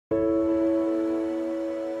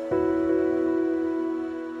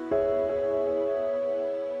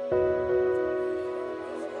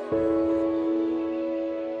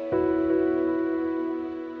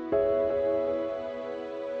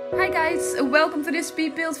guys, welcome to this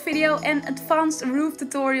speed build video and advanced roof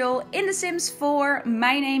tutorial in The Sims 4.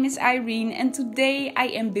 My name is Irene and today I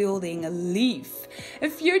am building a leaf, a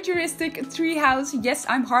futuristic tree house. Yes,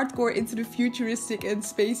 I'm hardcore into the futuristic and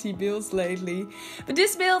spacey builds lately. But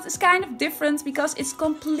this build is kind of different because it's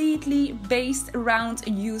completely based around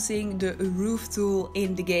using the roof tool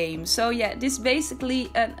in the game. So yeah, this is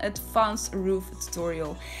basically an advanced roof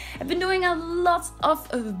tutorial. I've been doing a lot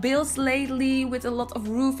of builds lately with a lot of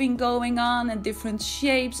roofing going on and different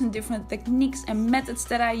shapes and different techniques and methods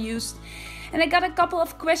that I used. And I got a couple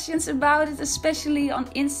of questions about it, especially on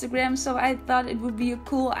Instagram, so I thought it would be a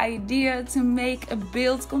cool idea to make a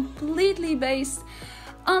build completely based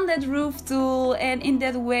on that roof tool, and in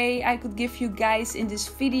that way I could give you guys in this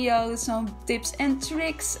video some tips and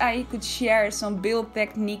tricks. I could share some build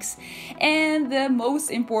techniques, and the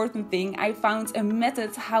most important thing, I found a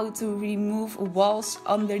method how to remove walls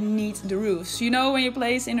underneath the roofs. You know, when you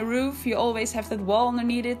place in a roof you always have that wall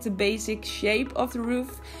underneath it, the basic shape of the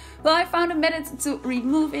roof. Well, I found a method to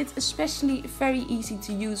remove it, especially very easy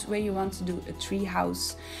to use when you want to do a tree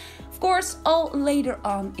house. Of course, all later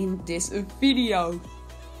on in this video.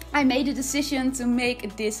 I made a decision to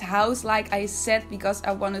make this house, like I said, because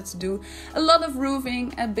I wanted to do a lot of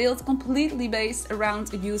roofing, a build completely based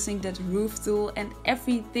around using that roof tool, and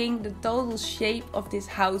everything, the total shape of this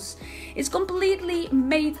house is completely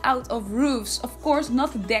made out of roofs. Of course,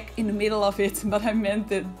 not the deck in the middle of it, but I meant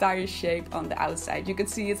the entire shape on the outside. You could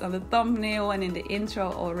see it on the thumbnail and in the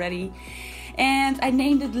intro already. And I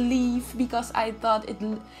named it Leaf because I thought it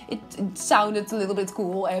sounded a little bit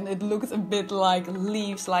cool and it looked a bit like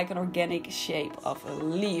leaves, like an organic shape of a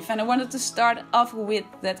leaf. And I wanted to start off with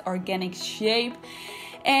that organic shape.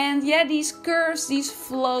 And yeah, these curves, these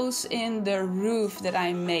flows in the roof that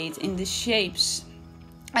I made, in the shapes.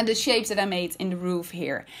 And the shapes that I made in the roof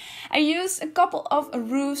here. I used a couple of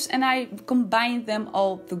roofs and I combined them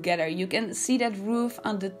all together. You can see that roof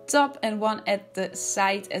on the top and one at the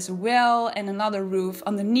side as well, and another roof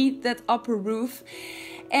underneath that upper roof.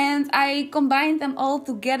 And I combined them all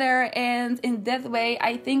together, and in that way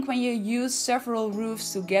I think when you use several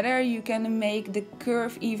roofs together you can make the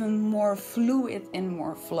curve even more fluid and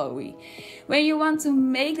more flowy. When you want to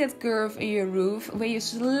make that curve in your roof, when you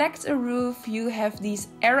select a roof, you have these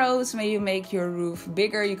arrows. When you make your roof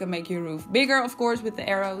bigger, you can make your roof bigger, of course, with the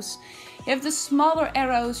arrows. You have the smaller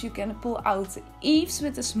arrows, you can pull out the eaves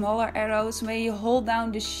with the smaller arrows. When you hold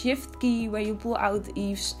down the shift key, when you pull out the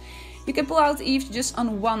eaves, you can pull out the eaves just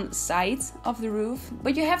on one side of the roof,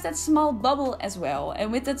 but you have that small bubble as well.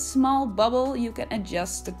 And with that small bubble, you can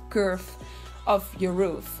adjust the curve of your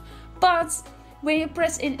roof. But when you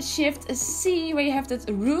press in Shift C, when you have that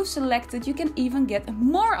roof selected, you can even get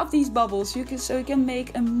more of these bubbles. So you can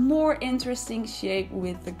make a more interesting shape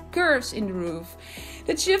with the curves in the roof.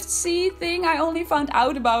 The Shift C thing, I only found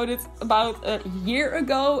out about it about a year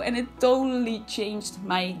ago, and it totally changed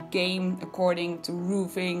my game according to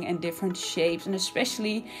roofing and different shapes, and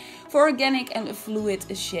especially for organic and fluid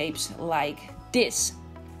shapes like this.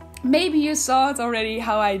 Maybe you saw it already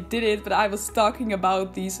how I did it, but I was talking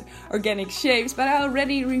about these organic shapes, but I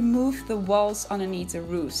already removed the walls underneath the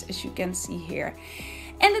roofs, as you can see here.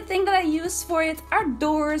 And the thing that I used for it are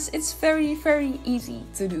doors. It's very, very easy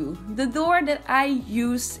to do. The door that I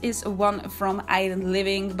used is one from Island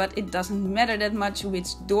Living, but it doesn't matter that much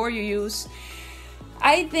which door you use.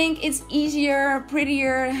 I think it's easier,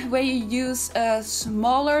 prettier when you use a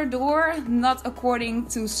smaller door, not according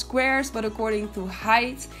to squares, but according to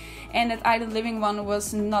height. And that Island Living one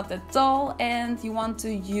was not that tall, and you want to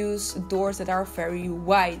use doors that are very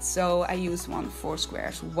wide. So I used one 4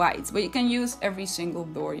 squares wide, but you can use every single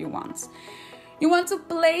door you want. You want to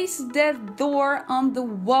place that door on the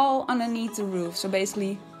wall underneath the roof, so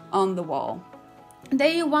basically on the wall.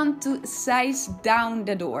 Then you want to size down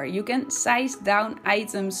the door. You can size down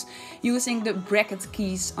items using the bracket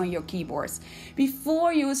keys on your keyboard.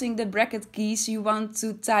 Before using the bracket keys, you want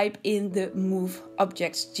to type in the Move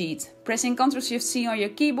Objects cheat. Pressing Ctrl+Shift+C on your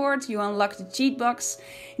keyboard, you unlock the cheat box.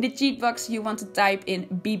 In the cheat box, you want to type in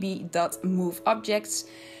bb.moveObjects.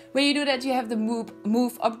 When you do that, you have the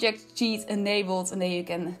move object cheat enabled, and then you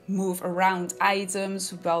can move around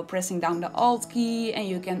items while pressing down the Alt key, and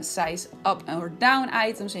you can size up or down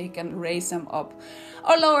items, and you can raise them up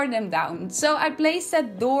or lower them down. So I placed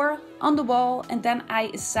that door on the wall, and then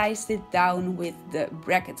I sized it down with the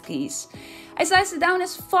bracket keys. I sized it down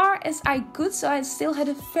as far as I could, so I still had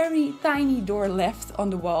a very tiny door left on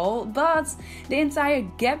the wall, but the entire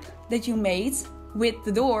gap that you made with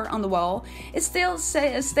the door on the wall, it still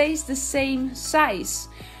stays the same size.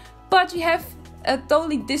 But you have a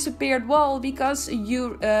totally disappeared wall because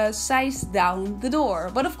you sized down the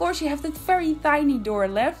door. But of course you have that very tiny door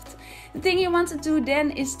left. The thing you want to do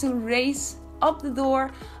then is to raise up the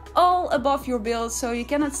door all above your build so you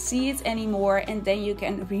cannot see it anymore, and then you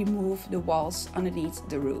can remove the walls underneath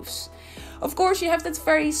the roofs. Of course you have that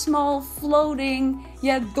very small floating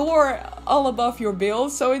door all above your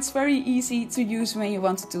build, so it's very easy to use when you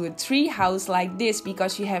want to do a tree house like this,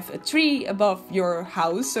 because you have a tree above your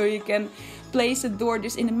house, so you can place the door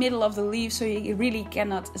just in the middle of the leaf so you really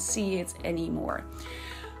cannot see it anymore.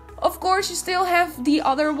 Of course you still have the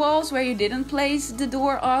other walls where you didn't place the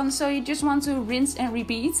door on, so you just want to rinse and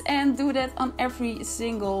repeat and do that on every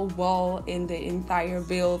single wall in the entire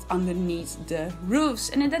build underneath the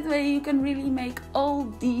roofs. And in that way you can really make all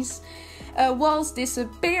these walls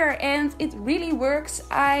disappear, and it really works.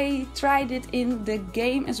 I tried it in the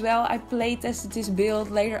game as well. I play tested this build.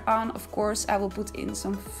 Later on, of course, I will put in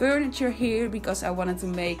some furniture here because I wanted to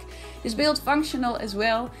make this build functional as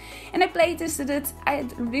well. And I play tested it.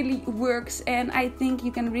 It really works, and I think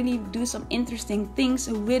you can really do some interesting things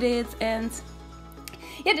with it, and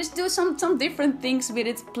just do some different things with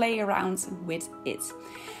it, play around with it.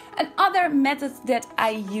 Another method that I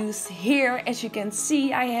use here, as you can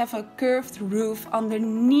see, I have a curved roof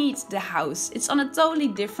underneath the house. It's on a totally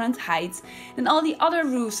different height than all the other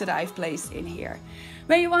roofs that I've placed in here.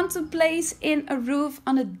 When you want to place in a roof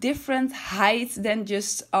on a different height than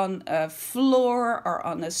just on a floor or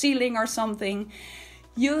on a ceiling or something,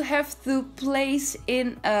 you have to place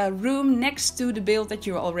in a room next to the build that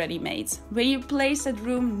you already made. When you place that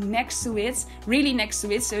room next to it, really next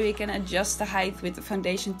to it, so you can adjust the height with the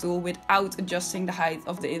foundation tool without adjusting the height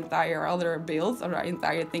of the entire other build or the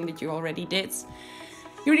entire thing that you already did.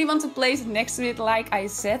 You really want to place it next to it, like I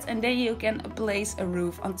said, and then you can place a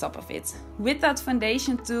roof on top of it. With that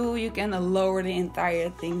foundation tool you can lower the entire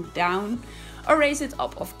thing down or raise it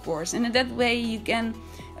up, of course, and in that way you can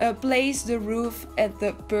place the roof at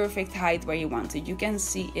the perfect height where you want it. You can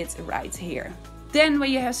see it right here. Then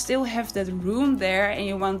when you still have that room there and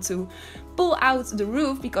you want to pull out the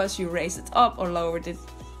roof because you raised it up or lowered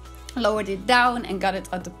it down and got it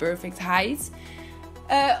at the perfect height,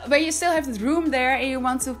 when you still have the room there and you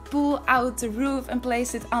want to pull out the roof and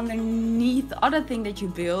place it underneath the other thing that you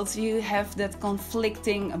built, you have that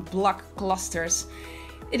conflicting block clusters.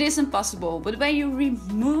 It is impossible, but when you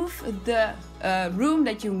remove the room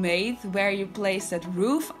that you made where you placed that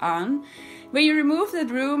roof on, when you remove that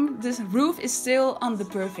room, this roof is still on the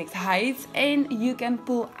perfect height, and you can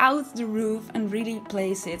pull out the roof and really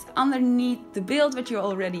place it underneath the build that you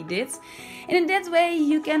already did. And in that way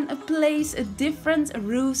you can place different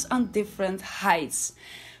roofs on different heights.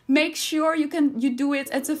 Make sure you do it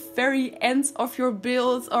at the very end of your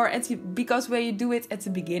build, or because when you do it at the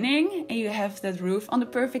beginning and you have that roof on the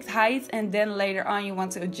perfect height, and then later on you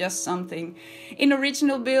want to adjust something in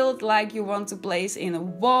original build, like you want to place in a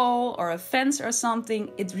wall or a fence or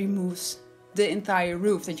something, it removes the entire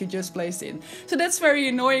roof that you just placed in. So that's very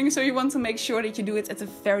annoying, so you want to make sure that you do it at the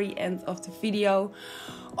very end of the video.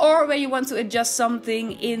 Or when you want to adjust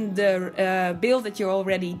something in the build that you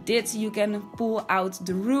already did, you can pull out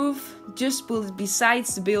the roof, just pull it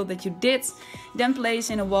besides the build that you did, then place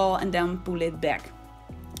in a wall and then pull it back.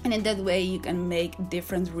 And in that way you can make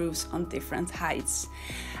different roofs on different heights.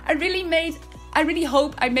 I really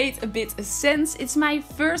hope I made a bit of sense. It's my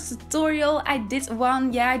first tutorial. I did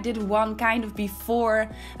one kind of before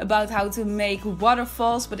about how to make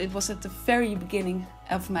waterfalls, but it was at the very beginning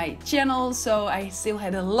of my channel, so I still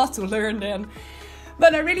had a lot to learn then.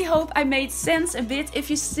 But I really hope I made sense a bit. If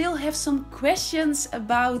you still have some questions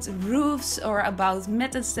about roofs or about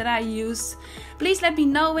methods that I used, please let me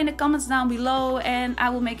know in the comments down below and I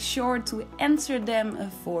will make sure to answer them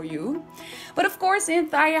for you. But of course the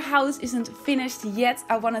entire house isn't finished yet.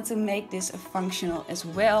 I wanted to make this functional as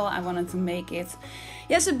well. I wanted to make it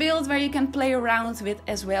a build where you can play around with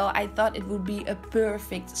as well. I thought it would be a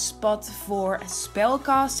perfect spot for a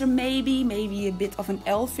spellcaster, maybe a bit of an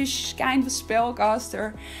elfish kind of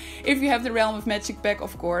spellcaster. If you have the Realm of Magic pack,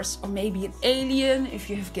 of course, or maybe an alien if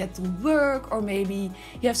you get to work, or maybe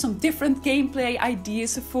you have some different gameplay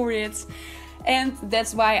ideas for it. And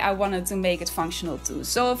that's why I wanted to make it functional too.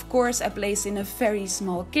 So of course I placed in a very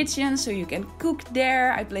small kitchen so you can cook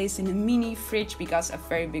there. I placed in a mini fridge because a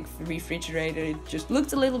very big refrigerator, it just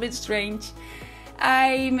looked a little bit strange.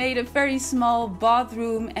 I made a very small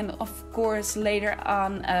bathroom and of course later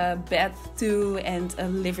on a bed too and a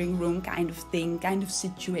living room kind of thing, kind of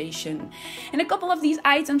situation. And a couple of these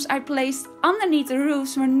items I placed underneath the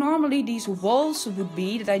roofs where normally these walls would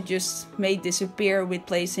be, that I just made disappear with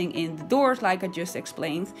placing in the doors like I just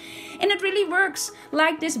explained. And it really works,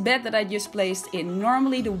 like this bed that I just placed in.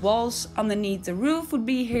 Normally the walls underneath the roof would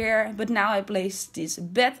be here, but now I placed this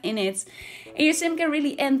bed in it and your sim can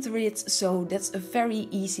really enter it, so that's a very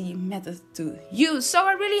easy method to use. So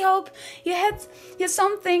I really hope you had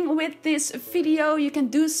something with this video, you can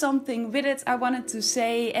do something with it, I wanted to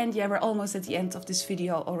say. And yeah, we're almost at the end of this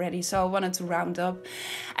video already, so I wanted to round up.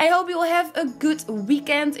 I hope you will have a good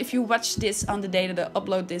weekend if you watch this on the day that I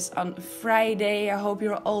upload this on Friday. I hope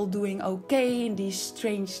you're all doing okay in these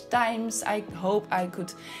strange times. I hope I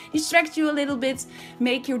could distract you a little bit,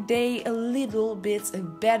 make your day a little bit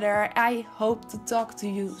better. I hope to talk to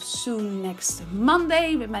you soon next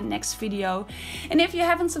Monday with my next video. And if you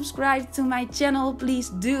haven't subscribed to my channel, please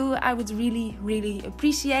do. I would really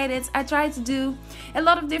appreciate it. I try to do a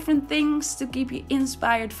lot of different things to keep you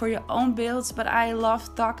inspired for your own builds, but I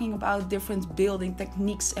love talking about different building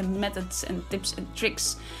techniques and methods and tips and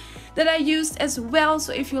tricks that I used as well.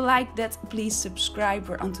 So if you like that, please subscribe.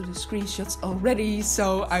 We're onto the screenshots already,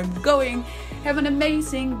 so I'm going. Have an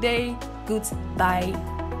amazing day. Goodbye.